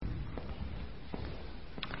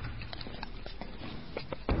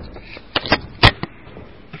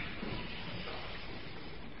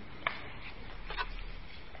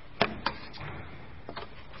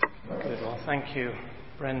Thank you,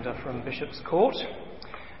 Brenda from Bishop's Court.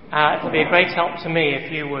 It will be a great help to me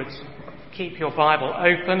if you would keep your Bible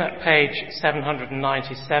open at page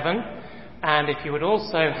 797, and if you would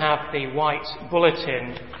also have the white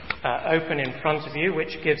bulletin open in front of you,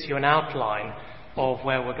 which gives you an outline of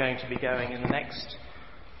where we're going to be going in the next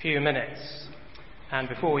few minutes. And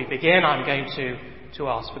before we begin, I'm going to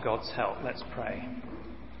ask for God's help. Let's pray.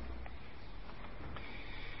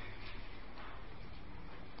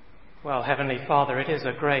 Well, Heavenly Father, it is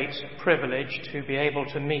a great privilege to be able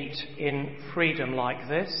to meet in freedom like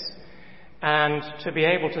this and to be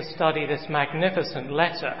able to study this magnificent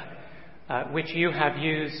letter which you have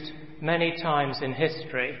used many times in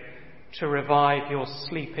history to revive your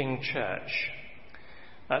sleeping church.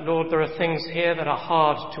 Lord, there are things here that are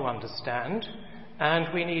hard to understand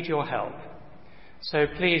and we need your help. So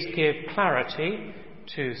please give clarity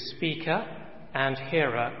to speaker and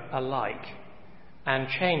hearer alike, and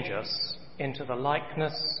change us into the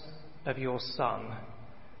likeness of your Son,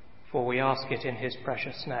 for we ask it in his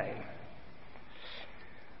precious name.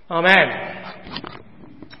 Amen.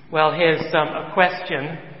 Well, here's a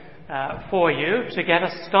question for you to get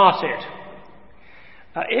us started.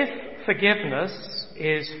 If forgiveness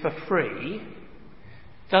is for free,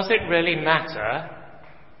 does it really matter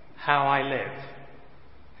how I live?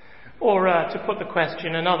 Or to put the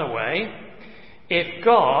question another way, if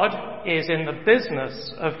God is in the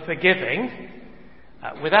business of forgiving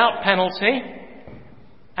without penalty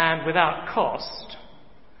and without cost,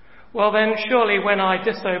 well then surely when I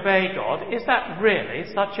disobey God, is that really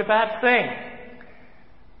such a bad thing?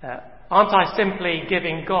 Aren't I simply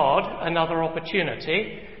giving God another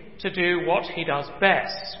opportunity to do what he does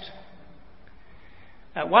best?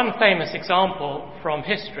 One famous example from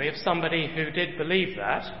history of somebody who did believe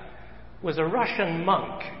that was a Russian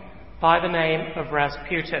monk by the name of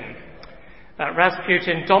Rasputin.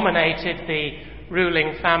 Rasputin dominated the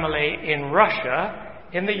ruling family in Russia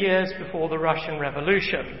in the years before the Russian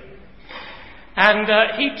Revolution. And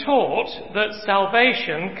he taught that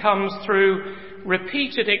salvation comes through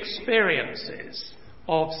repeated experiences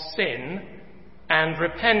of sin and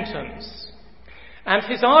repentance. And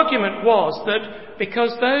his argument was that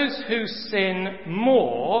because those who sin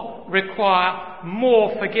more require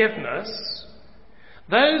more forgiveness,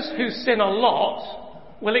 those who sin a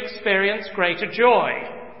lot will experience greater joy.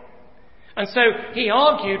 And so he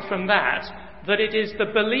argued from that it is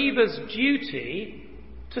the believer's duty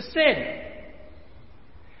to sin.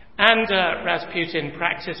 And Rasputin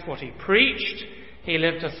practiced what he preached. He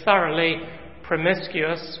lived a thoroughly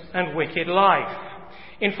promiscuous and wicked life.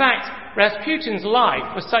 In fact, Rasputin's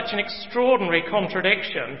life was such an extraordinary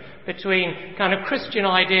contradiction between kind of Christian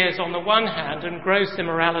ideas on the one hand and gross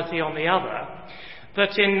immorality on the other,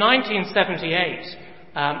 that in 1978,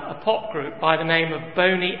 a pop group by the name of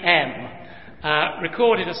Boney M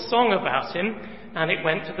recorded a song about him, and it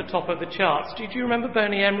went to the top of the charts. Do you remember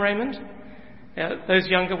Boney M, Raymond? Those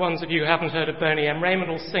younger ones of you who haven't heard of Boney M, Raymond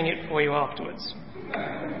will sing it for you afterwards.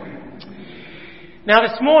 Now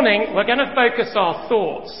this morning, we're going to focus our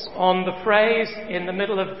thoughts on the phrase in the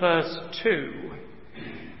middle of verse 2,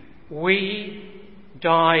 we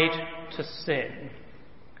died to sin.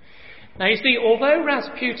 Now you see, although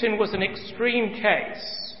Rasputin was an extreme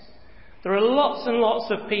case, there are lots and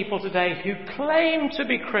lots of people today who claim to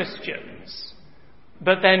be Christians,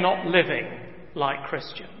 but they're not living like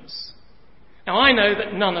Christians. Now I know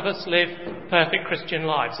that none of us live perfect Christian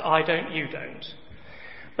lives. I don't, you don't.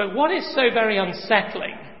 But what is so very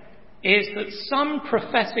unsettling is that some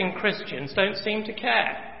professing Christians don't seem to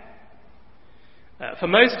care. For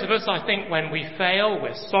most of us, I think when we fail,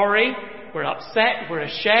 we're sorry, we're upset, we're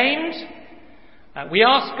ashamed. We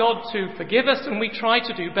ask God to forgive us and we try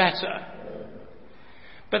to do better.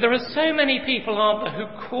 But there are so many people, aren't there,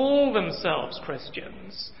 who call themselves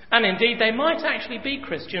Christians. And indeed, they might actually be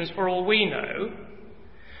Christians for all we know.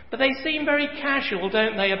 But they seem very casual,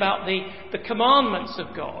 don't they, about the commandments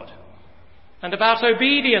of God and about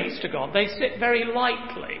obedience to God. They sit very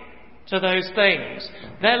lightly to those things.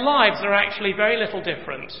 Their lives are actually very little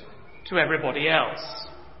different to everybody else.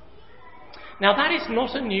 Now that is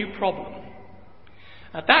not a new problem.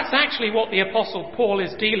 That's actually what the Apostle Paul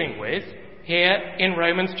is dealing with here in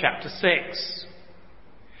Romans chapter 6.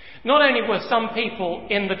 Not only were some people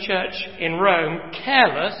in the church in Rome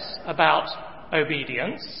careless about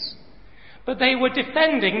obedience, but they were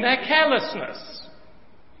defending their carelessness.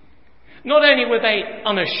 Not only were they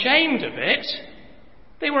unashamed of it,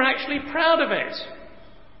 they were actually proud of it.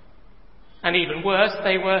 And even worse,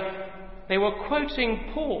 they were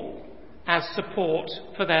quoting Paul as support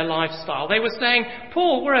for their lifestyle. They were saying,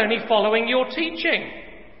 Paul, we're only following your teaching.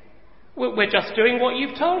 We're just doing what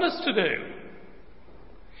you've told us to do.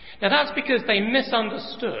 Now that's because they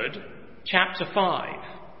misunderstood chapter 5.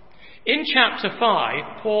 In chapter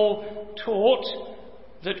 5, Paul taught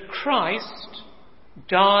that Christ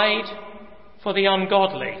died for the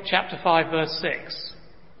ungodly, chapter 5, verse 6.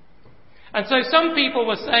 And so some people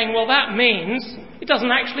were saying, well, that means it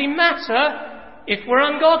doesn't actually matter if we're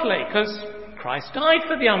ungodly, because Christ died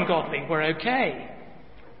for the ungodly, we're okay.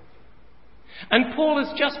 And Paul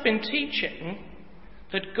has just been teaching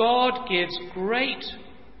that God gives great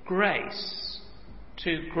grace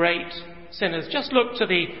to great sinners. Just look to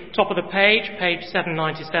the top of the page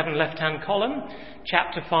 797, left-hand column,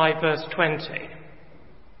 chapter 5, verse 20.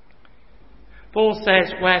 Paul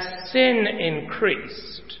says, where sin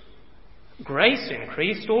increased, grace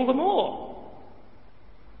increased all the more.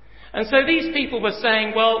 And so these people were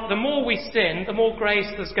saying, well, the more we sin, the more grace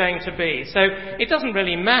there's going to be. So it doesn't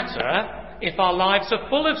really matter if our lives are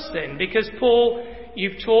full of sin, because Paul,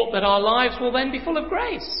 you've taught that our lives will then be full of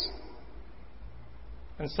grace.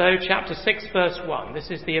 And so chapter 6, verse 1, this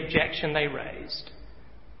is the objection they raised.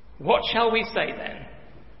 What shall we say then?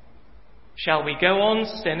 Shall we go on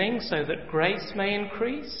sinning so that grace may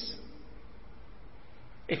increase?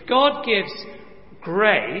 If God gives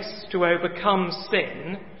grace to overcome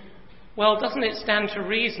sin, well, doesn't it stand to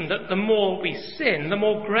reason that the more we sin, the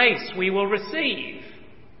more grace we will receive?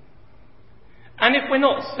 And if we're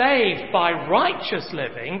not saved by righteous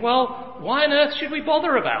living, well, why on earth should we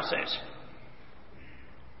bother about it?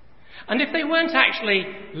 And if they weren't actually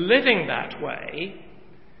living that way,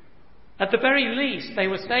 at the very least they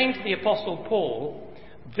were saying to the Apostle Paul,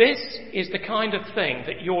 this is the kind of thing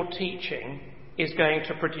that your teaching is going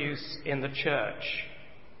to produce in the church.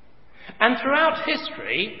 And throughout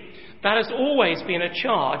history, that has always been a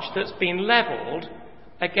charge that's been levelled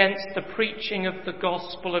against the preaching of the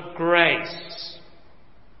gospel of grace.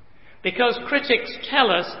 Because critics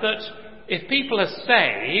tell us that if people are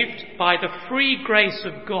saved by the free grace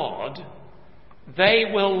of God, they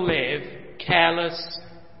will live careless,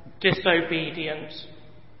 disobedient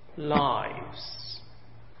lives.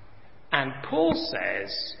 And Paul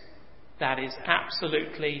says that is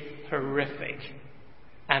absolutely horrific.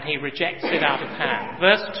 And he rejects it out of hand.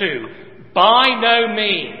 Verse 2, by no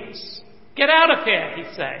means. Get out of here,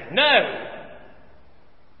 he's saying. No.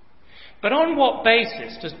 But on what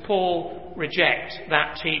basis does Paul reject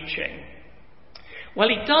that teaching? Well,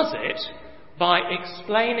 he does it by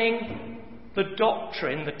explaining the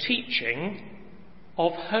doctrine, the teaching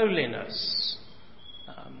of holiness.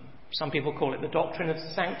 Some people call it the doctrine of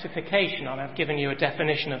sanctification, and I've given you a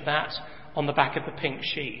definition of that on the back of the pink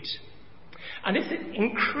sheet. And it's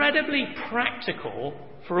incredibly practical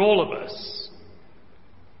for all of us.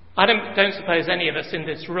 I don't suppose any of us in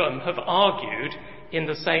this room have argued in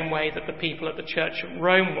the same way that the people at the Church of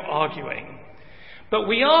Rome were arguing. But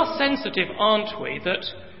we are sensitive, aren't we, that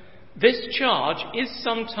this charge is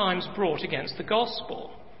sometimes brought against the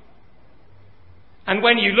gospel. And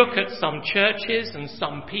when you look at some churches and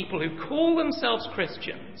some people who call themselves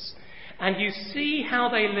Christians, and you see how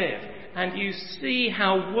they live, and you see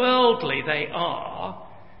how worldly they are,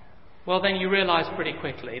 well, then you realise pretty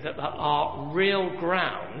quickly that there are real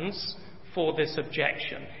grounds for this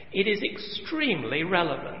objection. It is extremely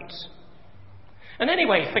relevant. And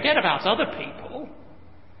anyway, forget about other people.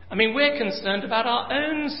 I mean, we're concerned about our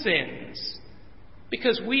own sins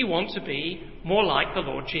because we want to be more like the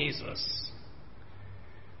Lord Jesus.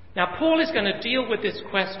 Now, Paul is going to deal with this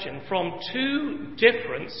question from two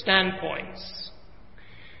different standpoints.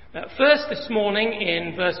 First, this morning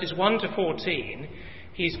in verses 1 to 14,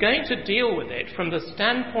 he's going to deal with it from the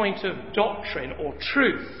standpoint of doctrine or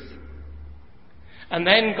truth. And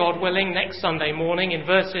then, God willing, next Sunday morning in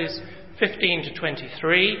verses 15 to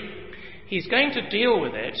 23, he's going to deal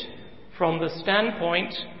with it from the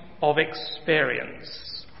standpoint of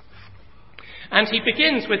experience. And he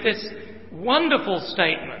begins with this wonderful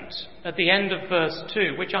statement at the end of verse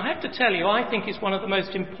 2, which I have to tell you, I think is one of the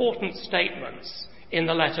most important statements in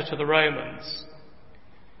the letter to the Romans.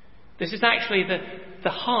 This is actually the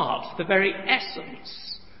heart, the very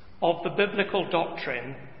essence of the biblical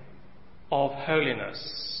doctrine of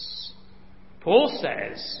holiness. Paul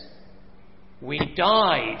says, we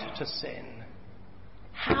died to sin.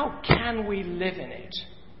 How can we live in it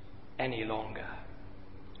any longer?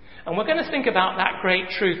 And we're going to think about that great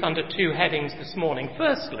truth under two headings this morning.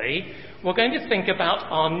 Firstly, we're going to think about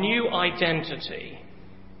our new identity.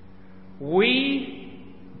 We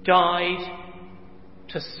died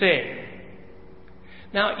to sin.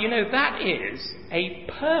 Now, you know, that is a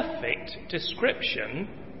perfect description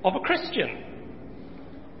of a Christian.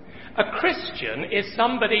 A Christian is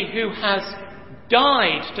somebody who has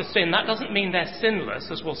died to sin. That doesn't mean they're sinless,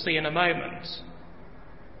 as we'll see in a moment.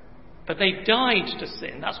 but they died to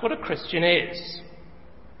sin. That's what a Christian is.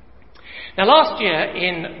 Now, last year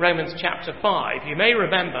in Romans chapter 5, you may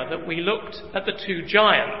remember that we looked at the two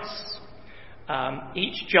giants.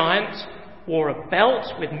 Each giant wore a belt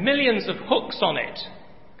with millions of hooks on it.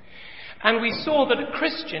 And we saw that a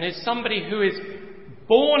Christian is somebody who is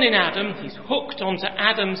born in Adam. He's hooked onto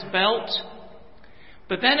Adam's belt.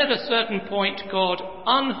 But then at a certain point, God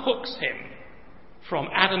unhooks him from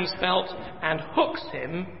Adam's belt and hooks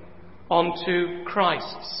him onto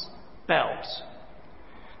Christ's belt.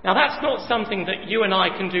 Now, that's not something that you and I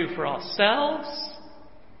can do for ourselves.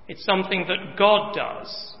 It's something that God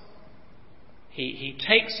does. He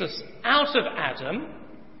takes us out of Adam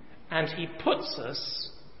and he puts us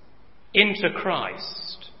into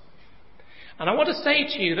Christ. And I want to say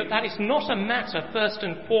to you that that is not a matter, first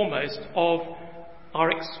and foremost, of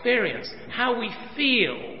our experience, how we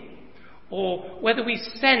feel, or whether we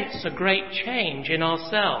sense a great change in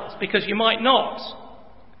ourselves, because you might not.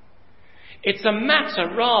 It's a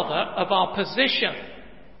matter, rather, of our position,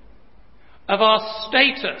 of our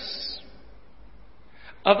status,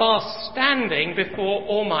 of our standing before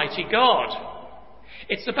Almighty God.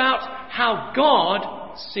 It's about how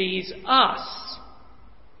God sees us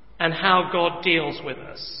and how God deals with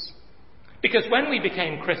us. Because when we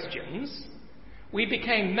became Christians, we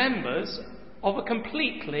became members of a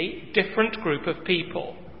completely different group of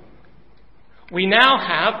people. We now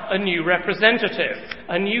have a new representative,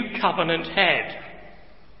 a new covenant head.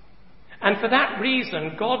 And for that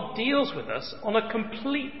reason, God deals with us on a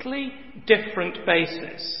completely different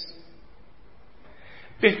basis.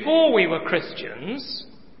 Before we were Christians,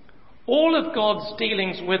 all of God's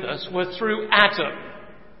dealings with us were through Adam.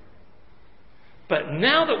 But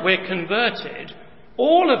now that we're converted,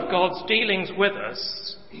 all of God's dealings with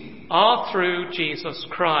us are through Jesus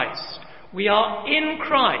Christ. We are in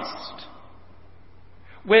Christ.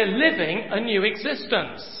 We're living a new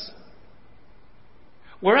existence.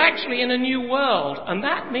 We're actually in a new world, and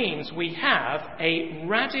that means we have a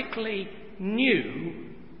radically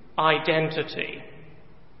new identity.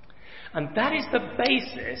 And that is the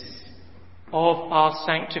basis of our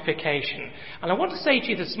sanctification. And I want to say to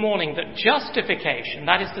you this morning that justification,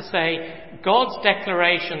 that is to say, God's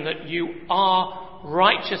declaration that you are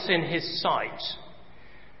righteous in his sight,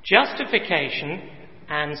 justification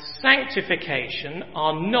and sanctification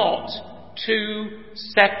are not two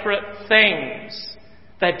separate things.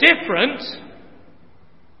 They're different.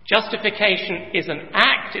 Justification is an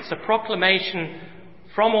act, it's a proclamation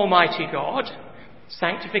from Almighty God.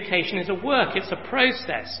 Sanctification is a work, it's a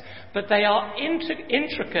process, but they are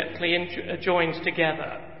intricately joined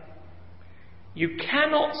together. You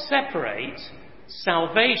cannot separate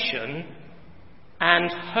salvation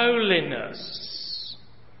and holiness.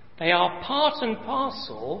 They are part and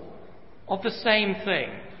parcel of the same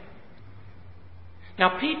thing.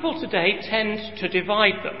 Now, people today tend to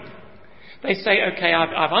divide them. They say, okay,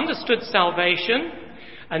 I've understood salvation,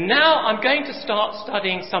 and now I'm going to start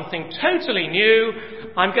studying something totally new.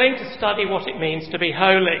 I'm going to study what it means to be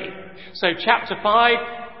holy. So chapter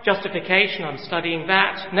 5, justification, I'm studying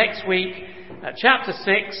that. Next week, chapter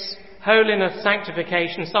 6, holiness,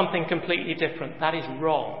 sanctification, something completely different. That is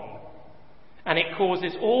wrong. And it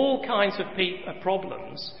causes all kinds of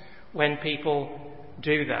problems when people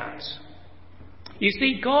do that. You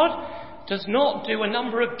see, God does not do a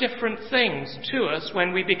number of different things to us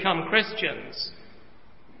when we become Christians.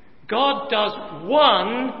 God does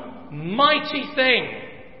one mighty thing.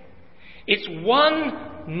 It's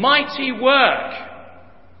one mighty work.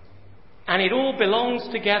 And it all belongs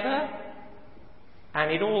together.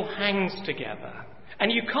 And it all hangs together.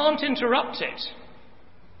 And you can't interrupt it.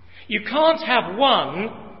 You can't have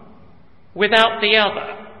one without the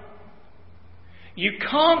other. You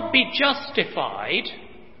can't be justified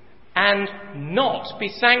and not be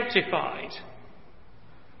sanctified.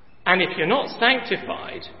 And if you're not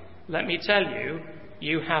sanctified, let me tell you,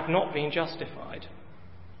 you have not been justified.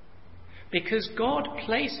 Because God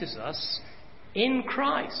places us in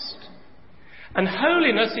Christ. And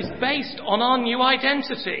holiness is based on our new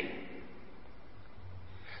identity.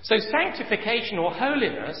 So sanctification or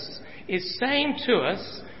holiness is saying to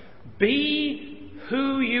us, be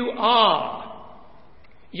who you are.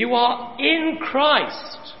 You are in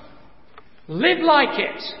Christ. Live like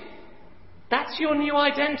it. That's your new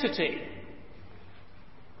identity.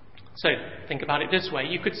 So think about it this way.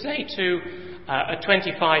 You could say to a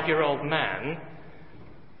 25-year-old man,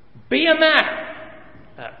 be a man.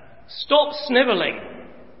 Stop snivelling.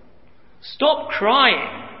 Stop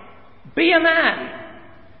crying. Be a man.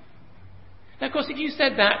 Now, of course, if you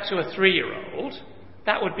said that to a 3-year-old,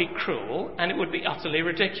 that would be cruel and it would be utterly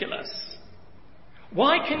ridiculous.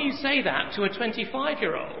 Why can you say that to a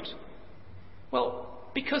 25-year-old? Well,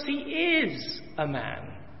 because he is a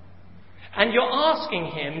man. And you're asking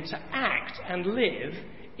him to act and live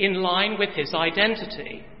in line with his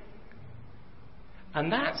identity.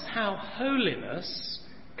 And that's how holiness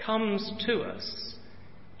comes to us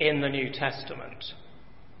in the New Testament.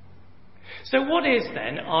 So what is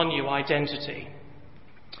then our new identity?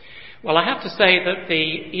 Well, I have to say that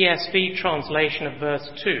the ESV translation of verse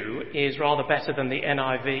 2 is rather better than the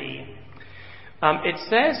NIV. It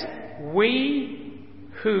says, "We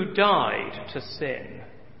who died to sin."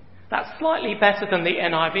 That's slightly better than the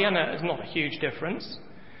NIV. I know it's not a huge difference.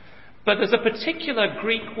 But there's a particular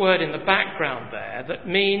Greek word in the background there that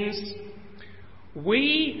means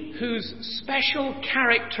we whose special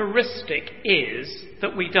characteristic is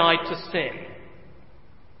that we died to sin.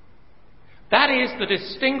 That is the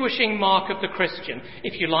distinguishing mark of the Christian.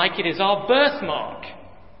 If you like, it is our birthmark.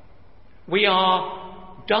 We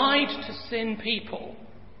are died to sin people.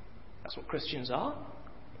 That's what Christians are.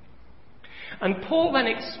 And Paul then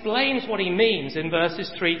explains what he means in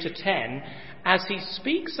verses 3 to 10 as he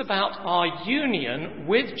speaks about our union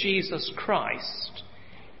with Jesus Christ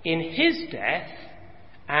in his death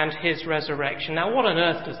and his resurrection. Now, what on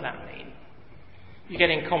earth does that mean? You're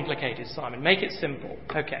getting complicated, Simon. Make it simple.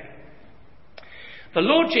 Okay. The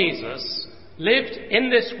Lord Jesus lived in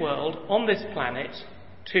this world, on this planet,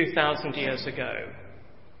 2,000 years ago.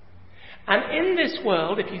 And in this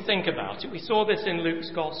world, if you think about it, we saw this in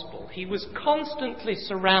Luke's Gospel, he was constantly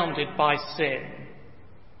surrounded by sin.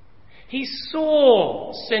 He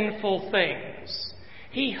saw sinful things.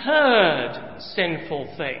 He heard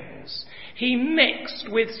sinful things. He mixed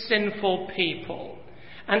with sinful people.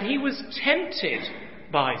 And he was tempted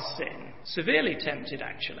by sin, severely tempted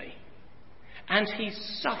actually. And he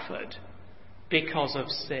suffered because of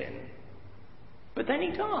sin. But then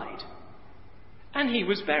he died. And he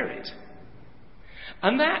was buried.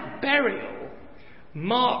 And that burial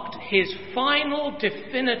marked his final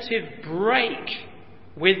definitive break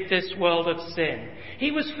with this world of sin.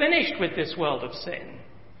 He was finished with this world of sin.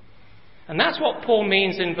 And that's what Paul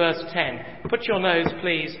means in verse 10. Put your nose,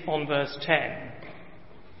 please, on verse 10.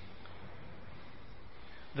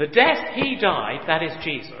 The death he died, that is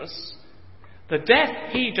Jesus, the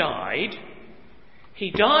death he died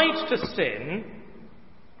to sin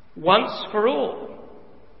once for all.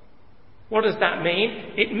 What does that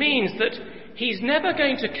mean? It means that he's never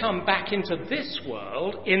going to come back into this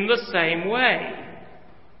world in the same way.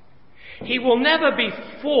 He will never be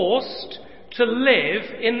forced to live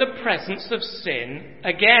in the presence of sin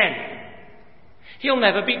again. He'll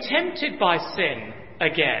never be tempted by sin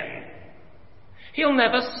again. He'll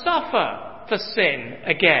never suffer for sin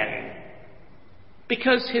again.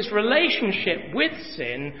 Because his relationship with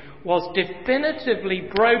sin was definitively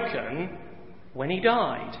broken when he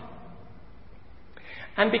died.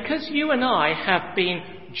 And because you and I have been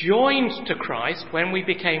joined to Christ when we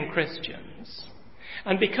became Christians,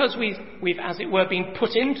 and because we've, as it were, been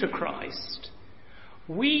put into Christ,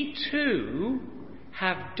 we too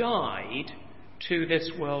have died to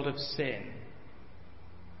this world of sin.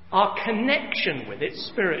 Our connection with it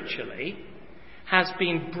spiritually has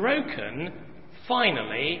been broken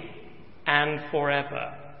finally and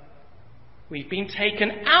forever. We've been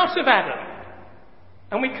taken out of Adam,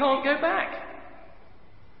 and we can't go back.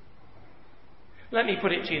 Let me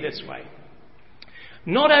put it to you this way.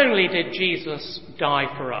 Not only did Jesus die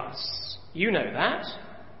for us, you know that,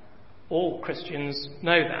 all Christians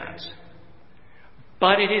know that,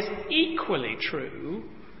 but it is equally true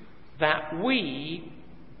that we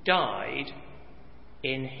died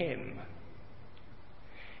in him.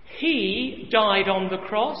 He died on the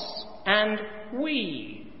cross, and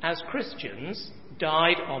we, as Christians,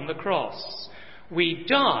 died on the cross. We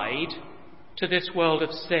died to this world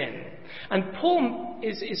of sin. And Paul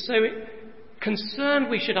is so concerned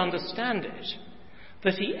we should understand it,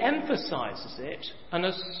 that he emphasizes it an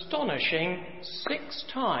astonishing 6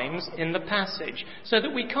 times in the passage, so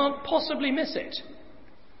that we can't possibly miss it.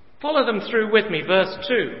 Follow them through with me. Verse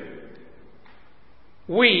 2.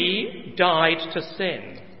 We died to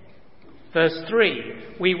sin. Verse 3.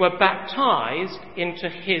 We were baptized into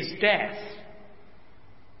his death.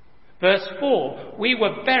 Verse 4. We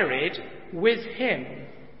were buried with him.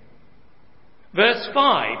 Verse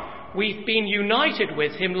 5. We've been united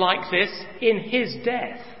with him like this in his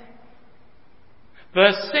death.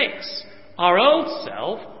 Verse 6. Our old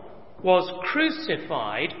self was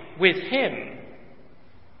crucified with him.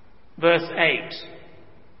 Verse 8.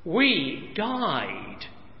 We died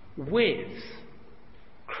with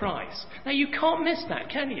Christ. Now you can't miss that,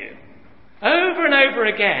 can you? Over and over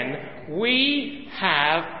again, we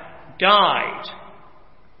have died.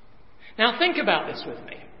 Now think about this with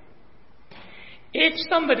me. If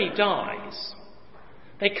somebody dies,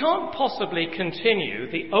 they can't possibly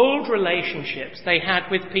continue the old relationships they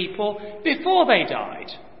had with people before they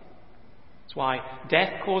died. That's why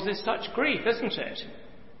death causes such grief, isn't it?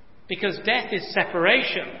 Because death is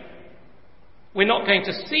separation. We're not going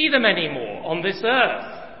to see them anymore on this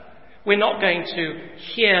earth. We're not going to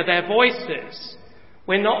hear their voices.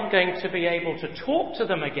 We're not going to be able to talk to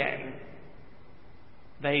them again.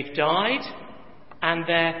 They've died, and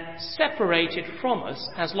they're separated from us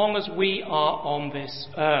as long as we are on this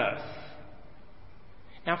earth.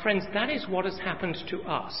 Now, friends, that is what has happened to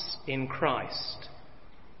us in Christ.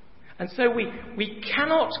 And so we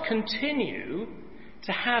cannot continue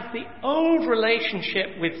to have the old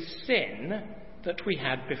relationship with sin that we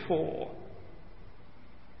had before.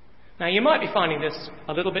 Now, you might be finding this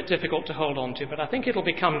a little bit difficult to hold on to, but I think it'll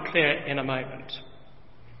become clear in a moment.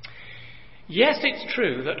 Yes, it's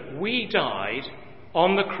true that we died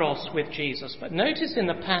on the cross with Jesus, but notice in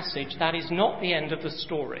the passage that is not the end of the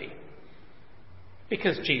story,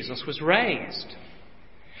 because Jesus was raised.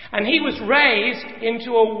 And he was raised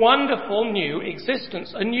into a wonderful new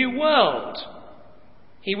existence, a new world.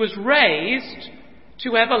 He was raised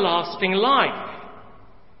to everlasting life.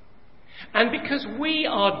 And because we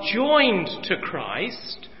are joined to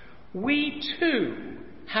Christ, we too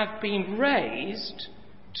have been raised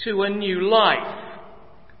to a new life.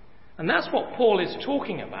 And that's what Paul is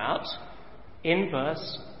talking about in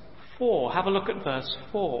verse 4. Have a look at verse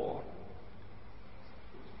 4.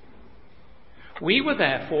 We were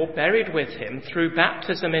therefore buried with him through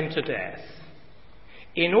baptism into death,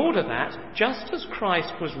 in order that, just as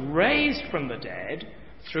Christ was raised from the dead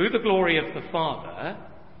through the glory of the Father,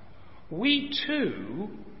 we too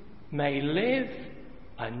may live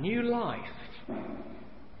a new life.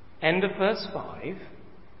 End of verse 5.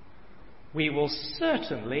 We will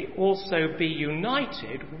certainly also be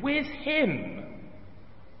united with him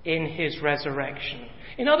in his resurrection.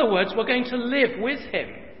 In other words, we're going to live with him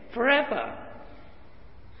forever.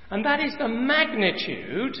 And that is the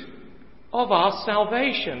magnitude of our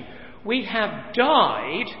salvation. We have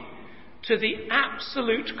died to the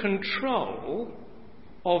absolute control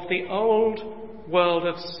of the old world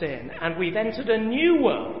of sin, and we've entered a new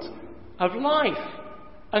world of life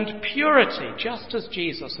and purity, just as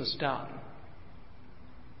Jesus has done.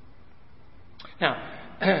 Now,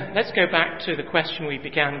 let's go back to the question we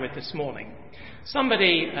began with this morning.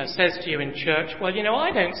 Somebody says to you in church, well,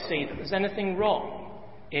 I don't see that there's anything wrong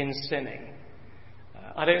in sinning.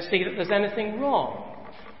 I don't see that there's anything wrong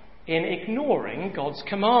in ignoring God's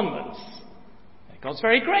commandments. God's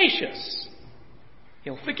very gracious.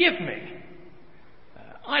 He'll forgive me.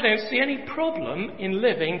 I don't see any problem in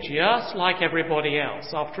living just like everybody else.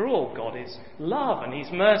 After all, God is love and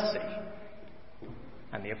he's mercy.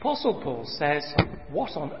 And the Apostle Paul says,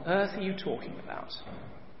 what on earth are you talking about?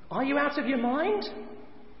 Are you out of your mind?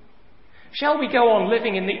 Shall we go on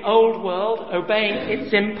living in the old world, obeying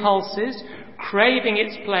its impulses, craving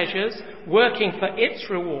its pleasures, working for its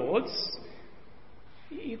rewards?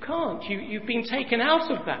 You can't. You've been taken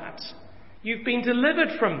out of that. You've been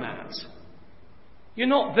delivered from that. You're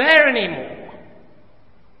not there anymore.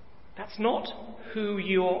 That's not who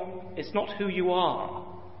it's not who you are.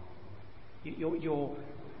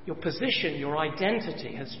 Your position, your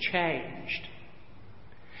identity has changed.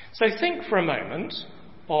 So think for a moment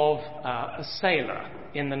of a sailor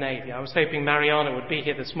in the Navy. I was hoping Mariano would be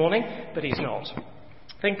here this morning, but he's not.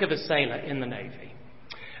 Think of a sailor in the Navy.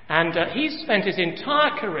 And he's spent his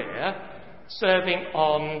entire career serving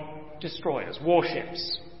on destroyers,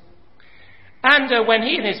 warships. And when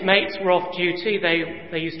he and his mates were off duty,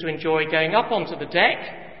 they used to enjoy going up onto the deck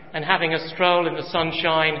and having a stroll in the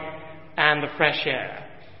sunshine and the fresh air.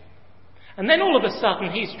 And then all of a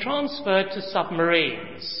sudden he's transferred to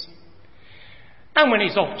submarines. And when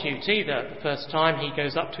he's off duty, the first time, he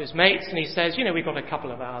goes up to his mates and he says, we've got a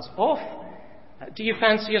couple of hours off. Do you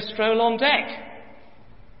fancy a stroll on deck?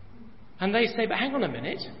 And they say, but hang on a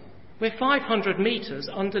minute. We're 500 metres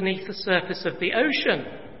underneath the surface of the ocean.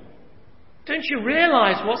 Don't you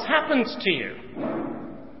realise what's happened to you?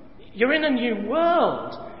 You're in a new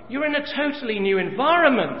world. You're in a totally new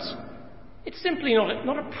environment. It's simply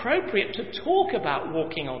not appropriate to talk about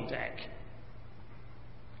walking on deck.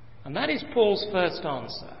 And that is Paul's first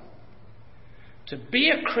answer. To be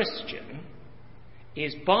a Christian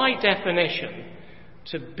is by definition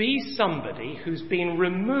to be somebody who's been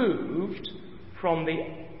removed from the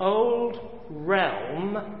old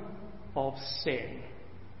realm of sin.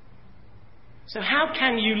 So how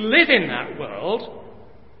can you live in that world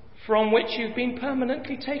from which you've been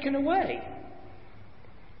permanently taken away?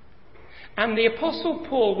 And the Apostle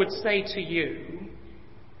Paul would say to you,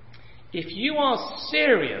 if you are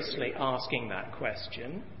seriously asking that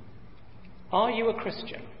question, are you a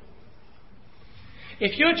Christian?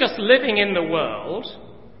 If you're just living in the world,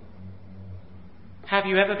 have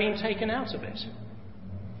you ever been taken out of it?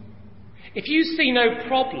 If you see no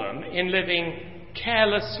problem in living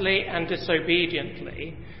carelessly and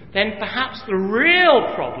disobediently, then perhaps the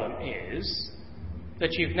real problem is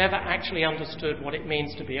that you've never actually understood what it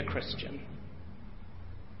means to be a Christian.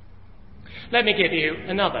 Let me give you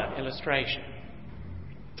another illustration.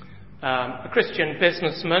 A Christian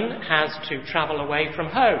businessman has to travel away from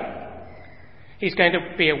home. He's going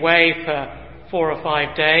to be away for 4 or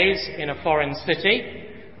 5 days in a foreign city,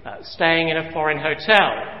 staying in a foreign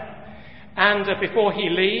hotel. And before he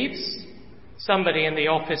leaves, somebody in the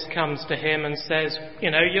office comes to him and says,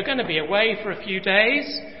 you're going to be away for a few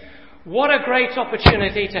days. What a great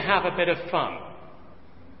opportunity to have a bit of fun,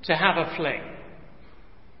 to have a fling.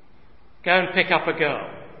 Go and pick up a girl.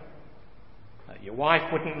 Your wife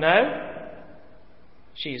wouldn't know.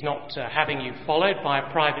 She's not having you followed by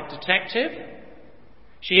a private detective.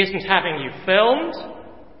 She isn't having you filmed.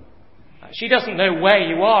 She doesn't know where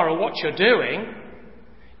you are or what you're doing.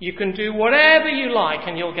 You can do whatever you like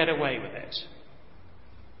and you'll get away with it.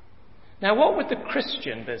 Now, what would the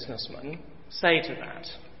Christian businessman say to that?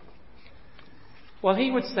 Well,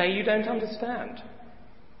 he would say, you don't understand.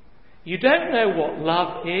 You don't know what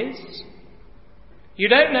love is. You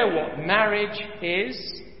don't know what marriage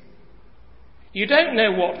is. You don't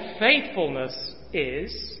know what faithfulness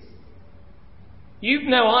is. You've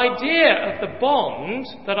no idea of the bond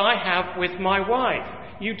that I have with my wife.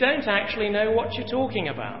 You don't actually know what you're talking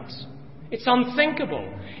about. It's unthinkable.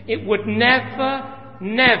 It would never,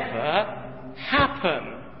 never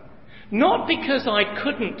happen. Not because I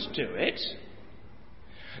couldn't do it.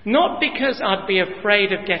 Not because I'd be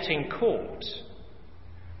afraid of getting caught.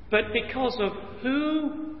 But because of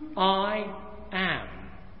who I am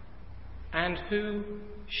and who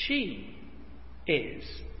she is.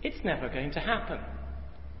 It's never going to happen.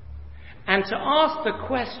 And to ask the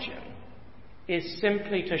question is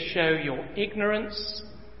simply to show your ignorance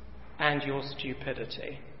and your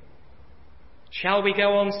stupidity. Shall we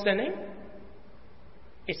go on sinning?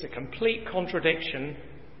 It's a complete contradiction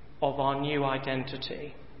of our new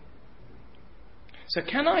identity. So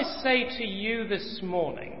can I say to you this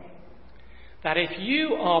morning that if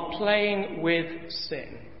you are playing with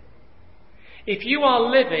sin, if you are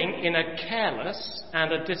living in a careless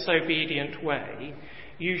and a disobedient way,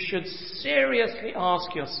 you should seriously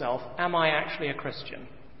ask yourself, am I actually a Christian?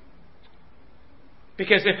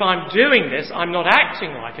 Because if I'm doing this, I'm not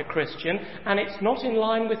acting like a Christian, and it's not in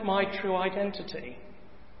line with my true identity.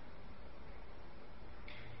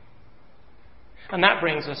 And that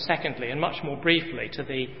brings us, secondly, and much more briefly, to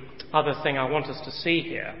the other thing I want us to see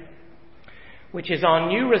here, which is our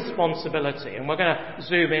new responsibility. And we're going to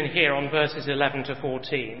zoom in here on verses 11 to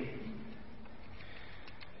 14.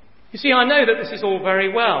 You see, I know that this is all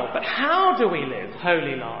very well, but how do we live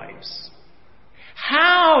holy lives?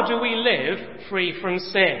 How do we live free from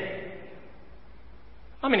sin?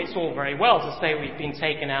 I mean, it's all very well to say we've been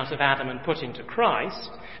taken out of Adam and put into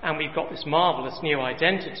Christ, and we've got this marvellous new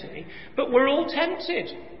identity, but we're all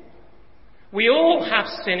tempted. We all have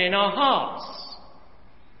sin in our hearts.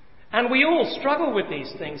 And we all struggle with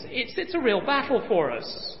these things. It's a real battle for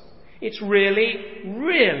us. It's really,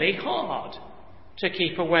 really hard to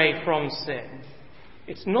keep away from sin.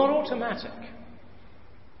 It's not automatic.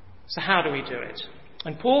 So how do we do it?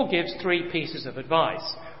 And Paul gives 3 pieces of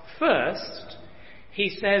advice. First, he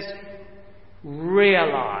says,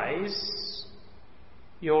 realize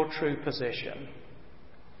your true position.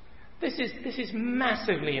 This is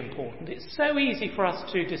massively important. It's so easy for us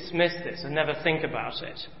to dismiss this and never think about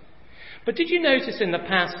it. But did you notice in the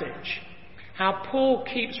passage how Paul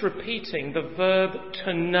keeps repeating the verb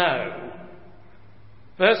to know?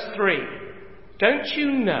 Verse 3, don't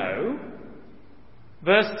you know?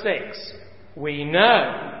 Verse 6, we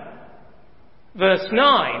know. Verse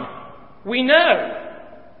 9, we know.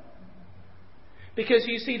 Because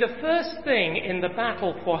you see, the first thing in the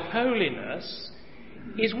battle for holiness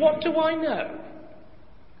is, what do I know?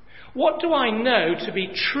 What do I know to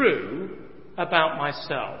be true about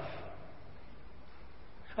myself?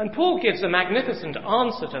 And Paul gives a magnificent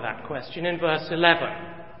answer to that question in verse 11.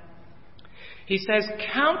 He says,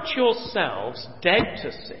 count yourselves dead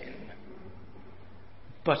to sin,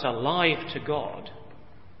 but alive to God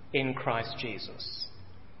in Christ Jesus.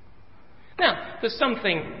 Now, there's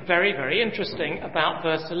something very, very interesting about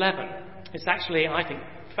verse 11. It's actually, I think,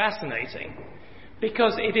 fascinating,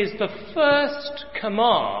 because it is the first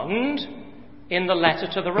command in the letter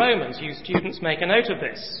to the Romans. You students make a note of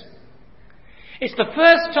this. It's the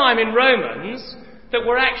first time in Romans that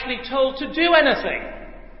we're actually told to do anything.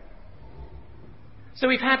 So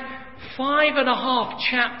we've had 5.5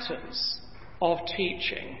 chapters of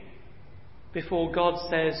teaching before God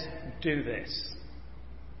says, do this.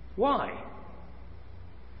 Why?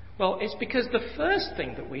 Well, it's because the first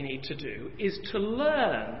thing that we need to do is to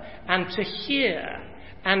learn and to hear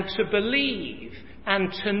and to believe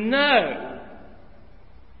and to know.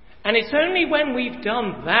 And it's only when we've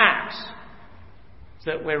done that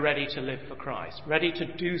we're ready to live for Christ, ready to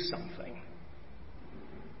do something.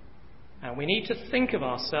 And we need to think of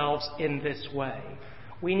ourselves in this way.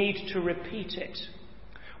 We need to repeat it.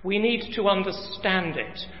 We need to understand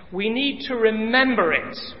it. We need to remember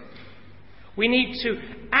it. We need to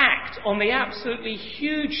act on the absolutely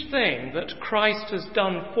huge thing that Christ has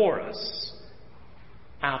done for us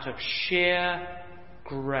out of sheer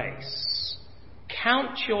grace.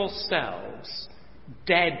 Count yourselves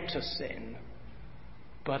dead to sin,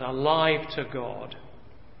 but alive to God.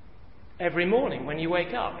 Every morning when you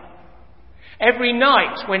wake up. Every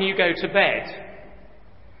night when you go to bed.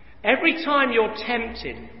 Every time you're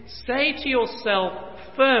tempted, say to yourself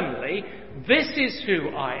firmly, this is who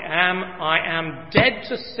I am. I am dead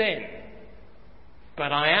to sin,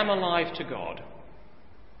 but I am alive to God.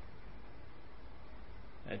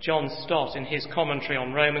 John Stott, in his commentary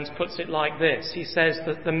on Romans, puts it like this. He says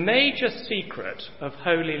that the major secret of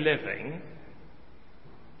holy living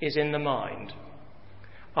is in the mind.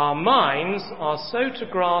 Our minds are so to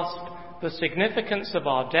grasp the significance of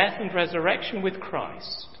our death and resurrection with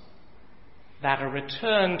Christ that a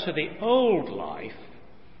return to the old life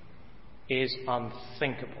is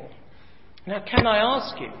unthinkable. Now, can I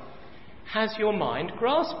ask you, has your mind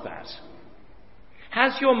grasped that?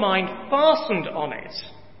 Has your mind fastened on it?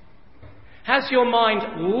 Has your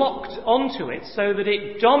mind locked onto it so that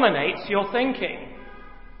it dominates your thinking?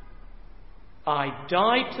 I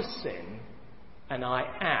died to sin and I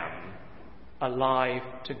am alive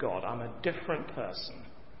to God. I'm a different person.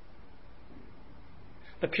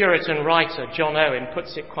 The Puritan writer John Owen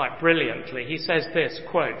puts it quite brilliantly. He says this,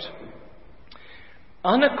 quote,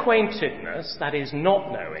 unacquaintedness, that is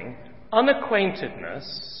not knowing,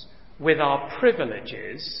 unacquaintedness with our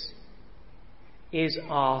privileges is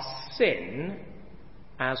our sin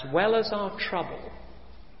as well as our trouble.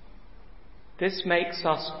 This makes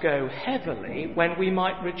us go heavily when we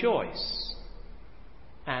might rejoice,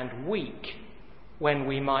 and weak when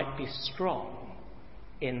we might be strong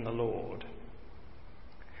in the Lord.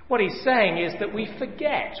 What he's saying is that we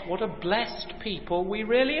forget what a blessed people we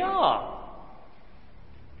really are.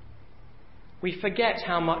 We forget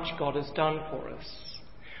how much God has done for us.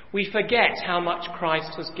 We forget how much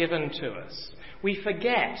Christ has given to us. We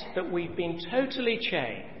forget that we've been totally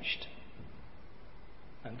changed.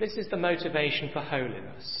 And this is the motivation for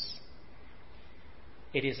holiness.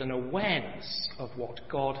 It is an awareness of what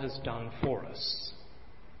God has done for us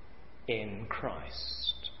in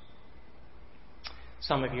Christ.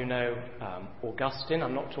 Some of you know Augustine.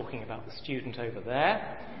 I'm not talking about the student over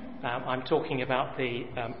there. I'm talking about the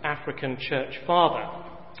African church father.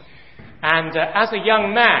 And as a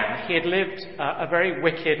young man, he had lived a very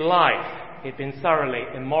wicked life. He'd been thoroughly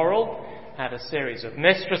immoral, had a series of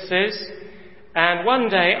mistresses, and one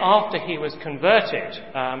day after he was converted,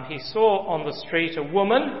 he saw on the street a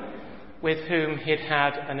woman with whom he'd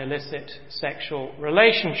had an illicit sexual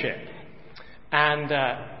relationship. And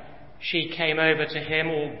she came over to him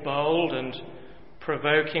all bold and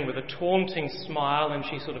provoking with a taunting smile, and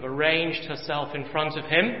she sort of arranged herself in front of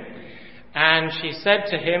him. And she said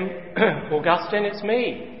to him, Augustine, it's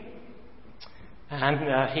me.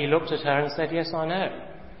 And he looked at her and said, yes, I know,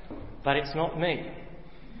 but it's not me.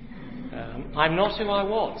 I'm not who I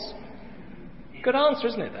was. Good answer,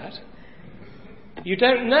 isn't it, that? You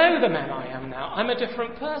don't know the man I am now. I'm a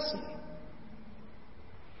different person.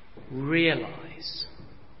 Realize.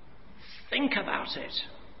 Think about it.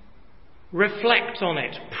 Reflect on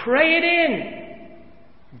it. Pray it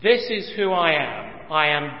in. This is who I am. I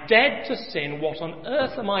am dead to sin. What on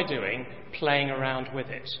earth am I doing playing around with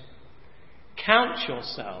it? Count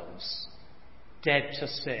yourselves dead to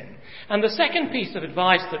sin. And the second piece of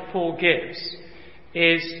advice that Paul gives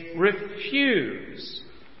is refuse.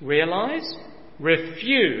 Realize?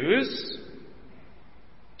 Refuse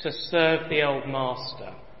to serve the old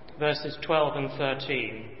master. Verses 12 and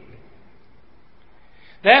 13.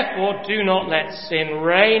 Therefore, do not let sin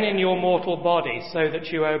reign in your mortal body so that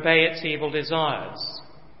you obey its evil desires.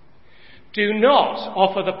 Do not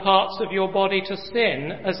offer the parts of your body to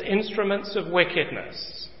sin as instruments of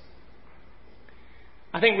wickedness.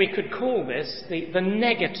 I think we could call this the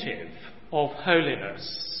negative of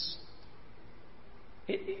holiness.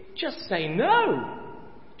 Just say no.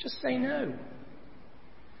 Just say no.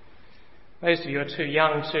 Most of you are too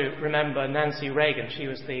young to remember Nancy Reagan. She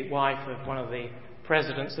was the wife of one of the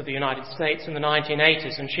presidents of the United States in the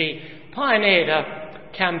 1980s, and she pioneered a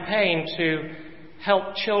campaign to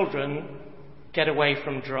help children get away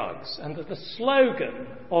from drugs. And the slogan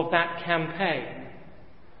of that campaign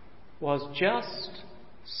was just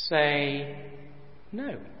say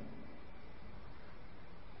no.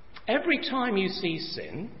 Every time you see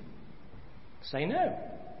sin, say no.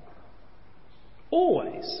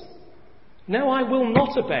 Always. No, I will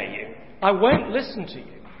not obey you. I won't listen to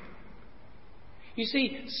you. You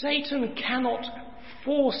see, Satan cannot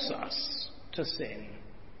force us to sin.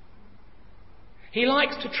 He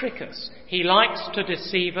likes to trick us. He likes to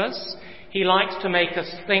deceive us. He likes to make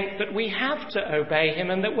us think that we have to obey him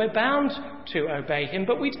and that we're bound to obey him,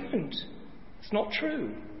 but we don't. It's not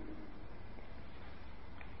true.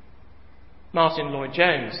 Martin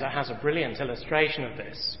Lloyd-Jones has a brilliant illustration of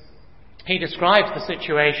this. He describes the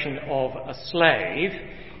situation of a slave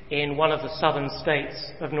in one of the southern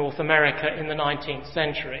states of North America in the 19th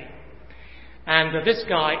century. And this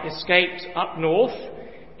guy escaped up north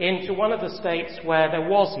into one of the states where there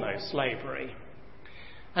was no slavery.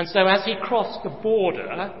 And so as he crossed the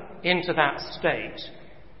border into that state,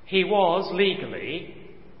 he was legally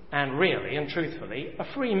and really and truthfully a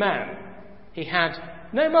free man. He had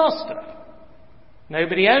no master.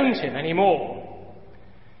 Nobody owned him anymore.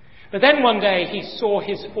 But then one day he saw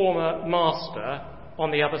his former master on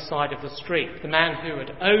the other side of the street, the man who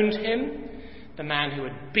had owned him, the man who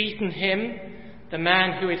had beaten him, the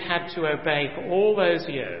man who he'd had to obey for all those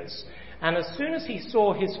years. And as soon as he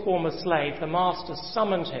saw his former slave, the master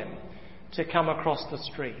summoned him to come across the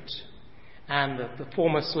street. And the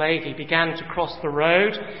former slave, he began to cross the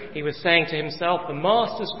road. He was saying to himself, the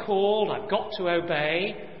master's called, I've got to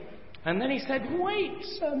obey. And then he said, wait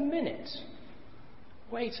a minute.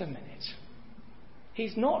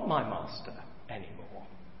 He's not my master anymore.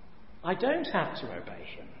 I don't have to obey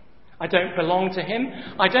him. I don't belong to him.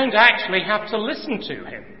 I don't actually have to listen to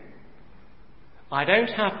him. I don't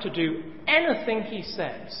have to do anything he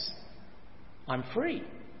says. I'm free.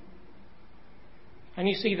 And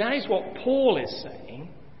you see, that is what Paul is saying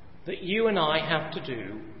that you and I have to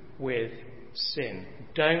do with sin.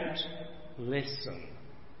 Don't listen.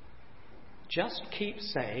 Just keep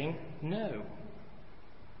saying no.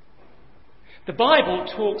 The Bible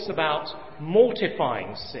talks about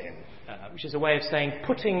mortifying sin, which is a way of saying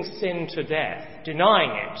putting sin to death,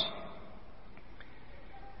 denying it.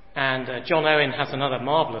 And John Owen has another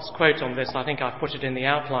marvellous quote on this. I think I've put it in the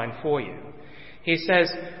outline for you. He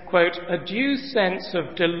says, quote, a due sense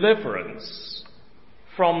of deliverance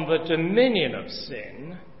from the dominion of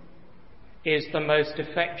sin is the most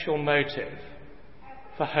effectual motive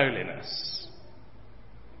for holiness.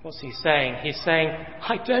 What's he saying? He's saying,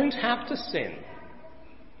 I don't have to sin.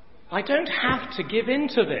 I don't have to give in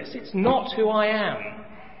to this. It's not who I am.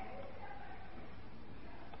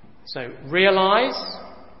 So realize,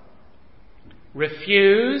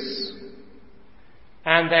 refuse,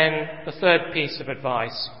 and then the third piece of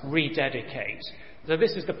advice, rededicate. So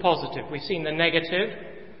this is the positive. We've seen the negative,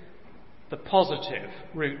 the positive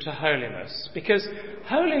route to holiness. Because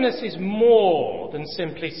holiness is more than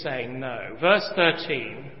simply saying no. Verse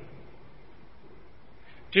 13.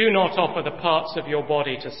 Do not offer the parts of your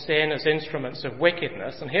body to sin as instruments of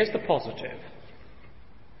wickedness. And here's the positive.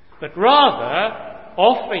 But rather,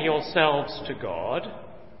 offer yourselves to God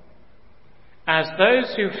as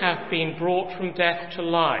those who have been brought from death to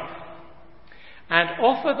life, and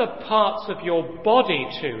offer the parts of your body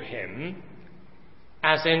to him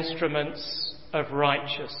as instruments of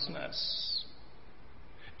righteousness.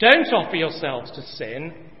 Don't offer yourselves to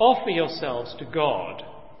sin, offer yourselves to God.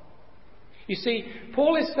 You see,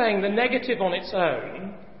 Paul is saying the negative on its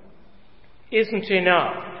own isn't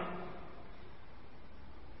enough.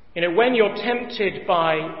 You know, when you're tempted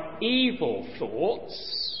by evil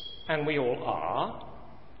thoughts, and we all are,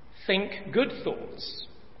 think good thoughts.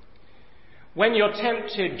 When you're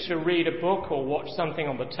tempted to read a book or watch something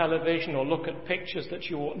on the television or look at pictures that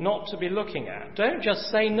you ought not to be looking at, don't just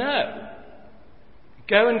say no.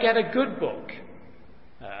 Go and get a good book.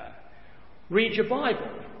 Read your Bible.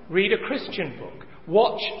 Read a Christian book.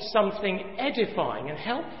 Watch something edifying and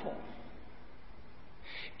helpful.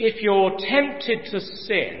 If you're tempted to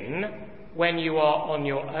sin when you are on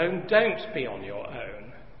your own, don't be on your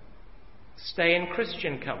own. Stay in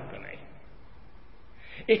Christian company.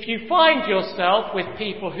 If you find yourself with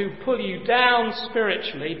people who pull you down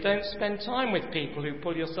spiritually, don't spend time with people who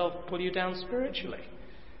pull you down spiritually.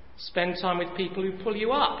 Spend time with people who pull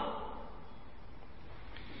you up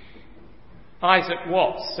Isaac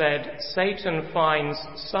Watts said, Satan finds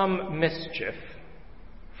some mischief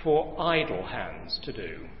for idle hands to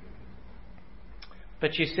do.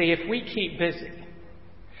 But you see, if we keep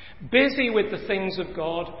busy with the things of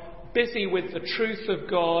God, busy with the truth of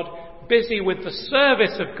God, busy with the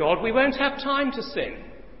service of God, we won't have time to sin.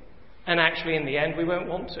 And actually, in the end, we won't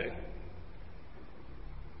want to.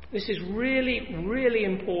 This is really, really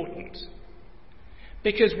important.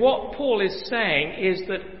 Because what Paul is saying is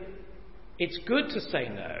that it's good to say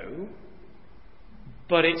no,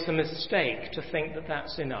 but it's a mistake to think that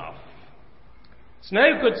that's enough. It's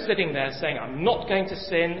no good sitting there saying, I'm not going to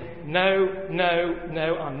sin. No,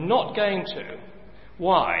 I'm not going to.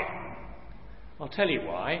 Why? I'll tell you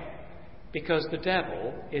why. Because the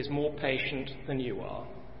devil is more patient than you are,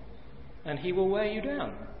 and he will wear you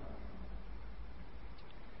down.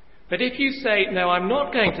 But if you say, no, I'm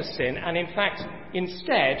not going to sin, and in fact,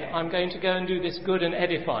 instead, I'm going to go and do this good and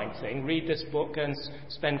edifying thing, read this book, go and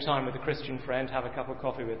spend time with a Christian friend, have a cup of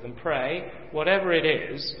coffee with them, pray, whatever it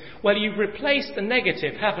is, well, you've replaced the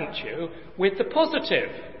negative, haven't you, with the positive.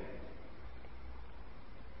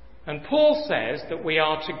 And Paul says that we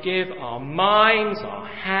are to give our minds, our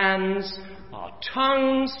hands, our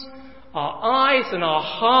tongues, our eyes and our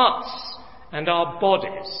hearts and our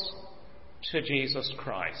bodies to Jesus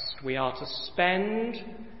Christ. We are to spend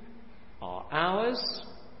our hours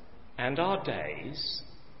and our days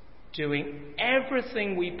doing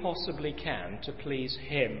everything we possibly can to please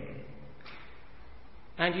Him.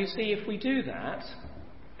 And you see, if we do that,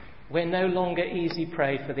 we're no longer easy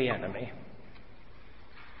prey for the enemy.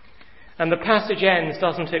 And the passage ends,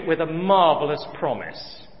 doesn't it, with a marvellous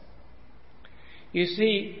promise. You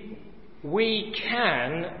see, we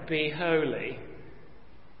can be holy.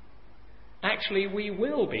 Actually, we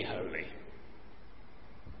will be holy.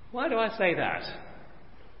 Why do I say that?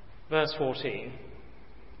 Verse 14.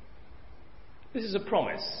 This is a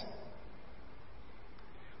promise.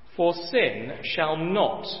 For sin shall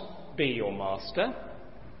not be your master,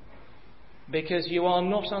 because you are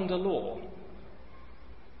not under law,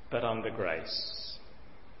 but under grace.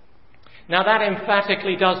 Now that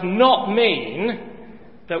emphatically does not mean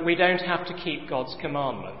that we don't have to keep God's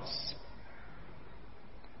commandments.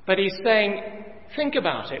 But he's saying, think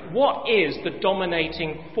about it. What is the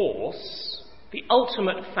dominating force, the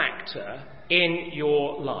ultimate factor in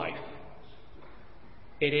your life?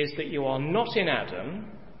 It is that you are not in Adam,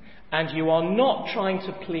 and you are not trying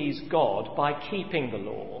to please God by keeping the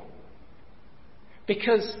law.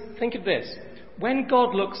 Because, think of this, when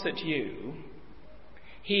God looks at you,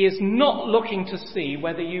 He is not looking to see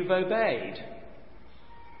whether you've obeyed.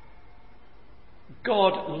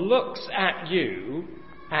 God looks at you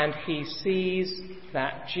and He sees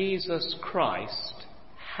that Jesus Christ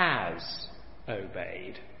has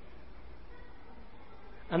obeyed.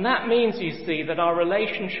 And that means, you see, that our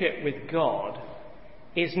relationship with God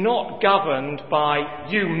is not governed by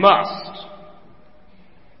you must.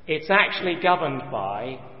 It's actually governed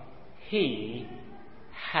by He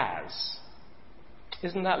has.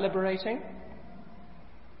 Isn't that liberating?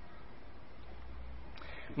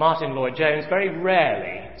 Martin Lloyd-Jones very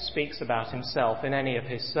rarely speaks about himself in any of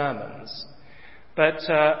his sermons. But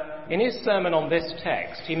in his sermon on this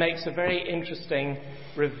text, he makes a very interesting,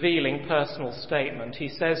 revealing personal statement. He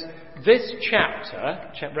says, this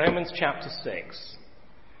chapter, Romans chapter 6,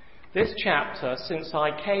 this chapter, since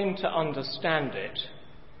I came to understand it,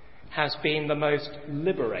 has been the most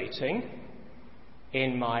liberating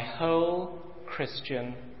in my whole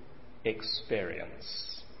Christian experience.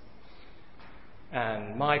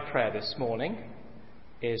 And my prayer this morning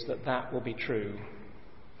is that that will be true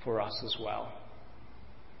for us as well.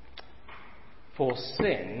 For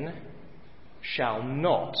sin shall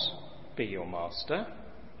not be your master,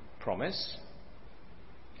 promise,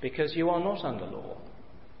 because you are not under law.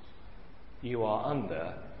 You are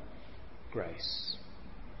under grace.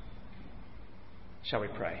 Shall we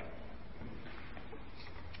pray?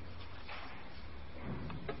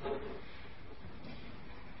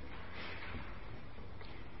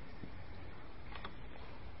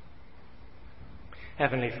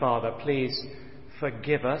 Heavenly Father, please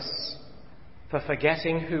forgive us for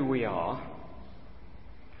forgetting who we are,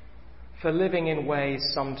 for living in ways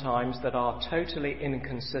sometimes that are totally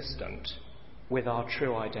inconsistent with our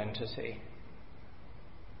true identity.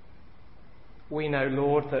 We know,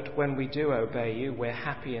 Lord, that when we do obey you, we're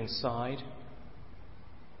happy inside.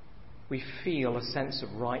 We feel a sense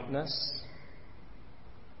of rightness.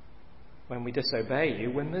 When we disobey you,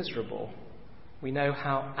 we're miserable. We know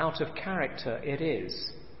how out of character it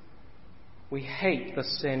is. We hate the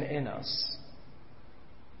sin in us.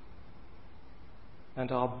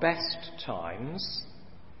 And our best times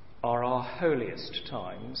are our holiest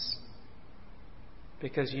times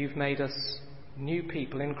because you've made us new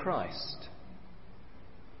people in Christ.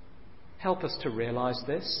 Help us to realize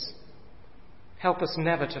this. Help us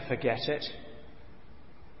never to forget it,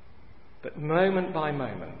 but moment by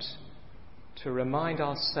moment to remind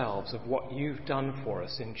ourselves of what you've done for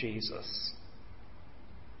us in Jesus.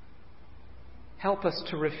 Help us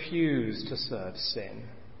to refuse to serve sin,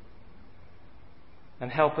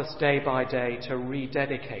 and help us day by day to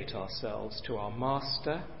rededicate ourselves to our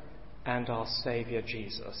Master and our Saviour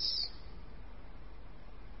Jesus.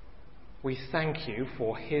 We thank you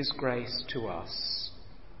for his grace to us,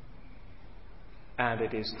 and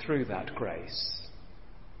it is through that grace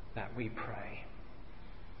that we pray.